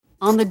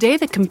On the day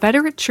the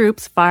Confederate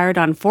troops fired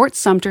on Fort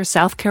Sumter,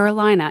 South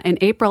Carolina in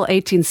April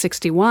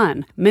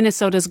 1861,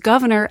 Minnesota's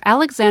Governor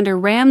Alexander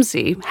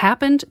Ramsey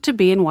happened to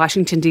be in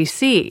Washington,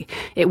 D.C.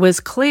 It was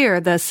clear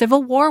the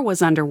Civil War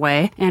was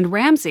underway, and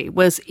Ramsey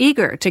was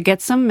eager to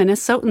get some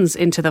Minnesotans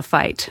into the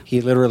fight. He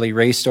literally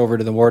raced over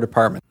to the War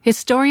Department.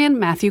 Historian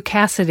Matthew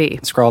Cassidy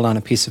scrawled on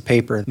a piece of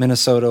paper,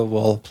 Minnesota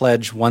will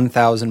pledge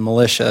 1,000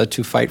 militia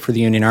to fight for the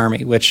Union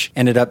Army, which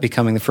ended up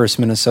becoming the 1st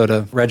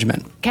Minnesota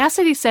Regiment.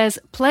 Cassidy says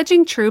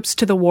pledging troops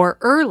to the war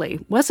early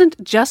wasn't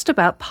just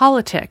about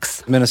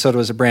politics. Minnesota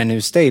was a brand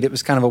new state. It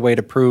was kind of a way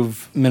to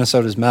prove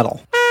Minnesota's mettle.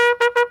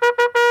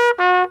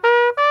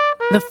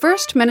 The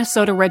 1st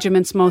Minnesota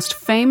Regiment's most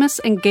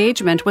famous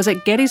engagement was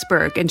at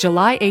Gettysburg in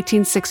July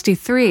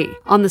 1863.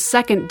 On the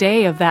second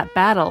day of that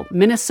battle,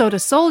 Minnesota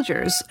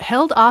soldiers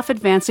held off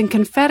advancing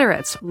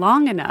Confederates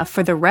long enough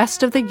for the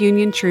rest of the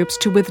Union troops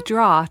to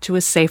withdraw to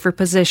a safer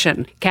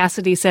position.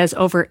 Cassidy says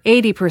over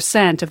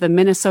 80% of the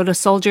Minnesota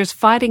soldiers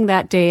fighting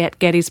that day at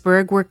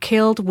Gettysburg were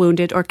killed,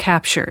 wounded, or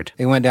captured.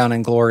 They went down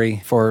in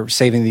glory for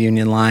saving the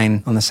Union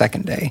line on the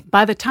second day.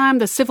 By the time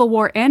the Civil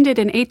War ended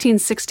in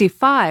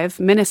 1865,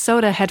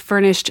 Minnesota had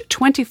furnished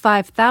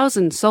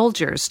 25,000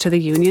 soldiers to the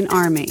Union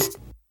Army.